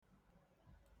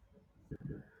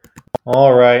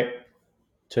All right.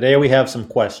 Today we have some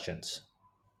questions.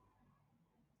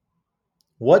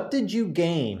 What did you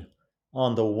gain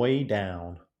on the way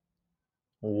down?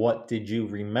 What did you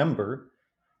remember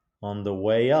on the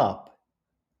way up?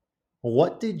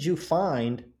 What did you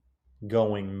find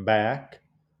going back?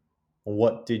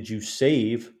 What did you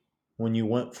save when you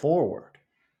went forward?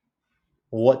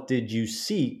 What did you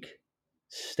seek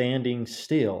standing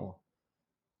still?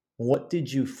 What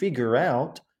did you figure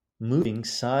out moving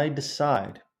side to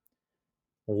side?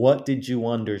 What did you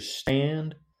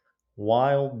understand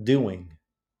while doing?